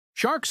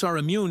Sharks are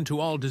immune to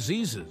all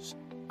diseases.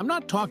 I'm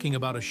not talking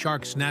about a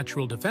shark's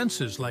natural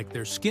defenses like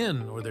their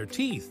skin or their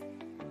teeth.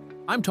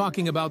 I'm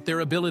talking about their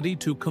ability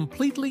to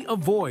completely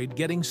avoid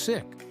getting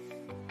sick.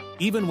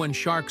 Even when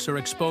sharks are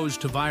exposed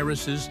to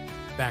viruses,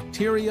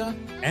 bacteria,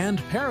 and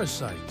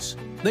parasites,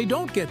 they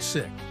don't get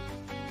sick.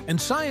 And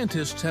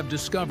scientists have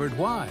discovered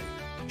why.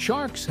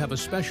 Sharks have a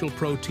special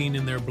protein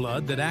in their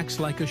blood that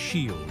acts like a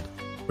shield,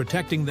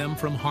 protecting them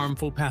from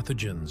harmful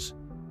pathogens.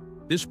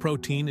 This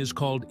protein is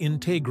called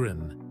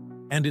integrin,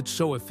 and it's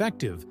so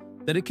effective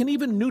that it can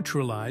even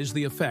neutralize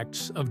the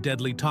effects of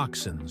deadly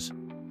toxins.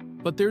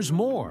 But there's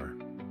more.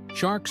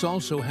 Sharks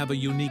also have a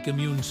unique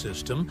immune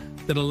system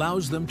that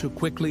allows them to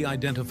quickly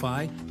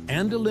identify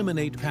and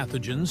eliminate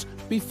pathogens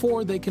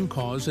before they can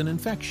cause an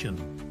infection.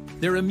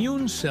 Their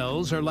immune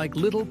cells are like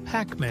little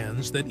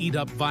Pac-Mans that eat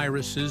up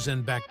viruses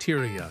and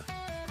bacteria.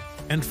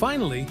 And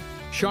finally,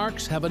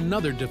 sharks have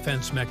another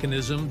defense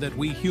mechanism that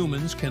we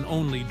humans can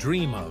only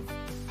dream of.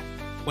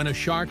 When a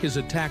shark is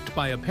attacked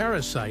by a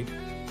parasite,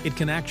 it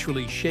can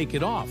actually shake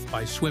it off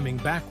by swimming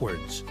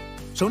backwards.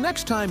 So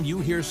next time you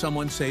hear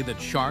someone say that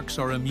sharks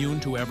are immune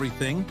to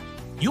everything,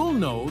 you'll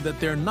know that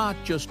they're not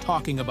just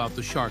talking about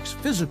the shark's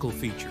physical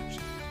features.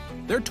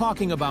 They're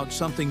talking about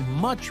something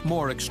much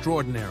more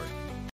extraordinary.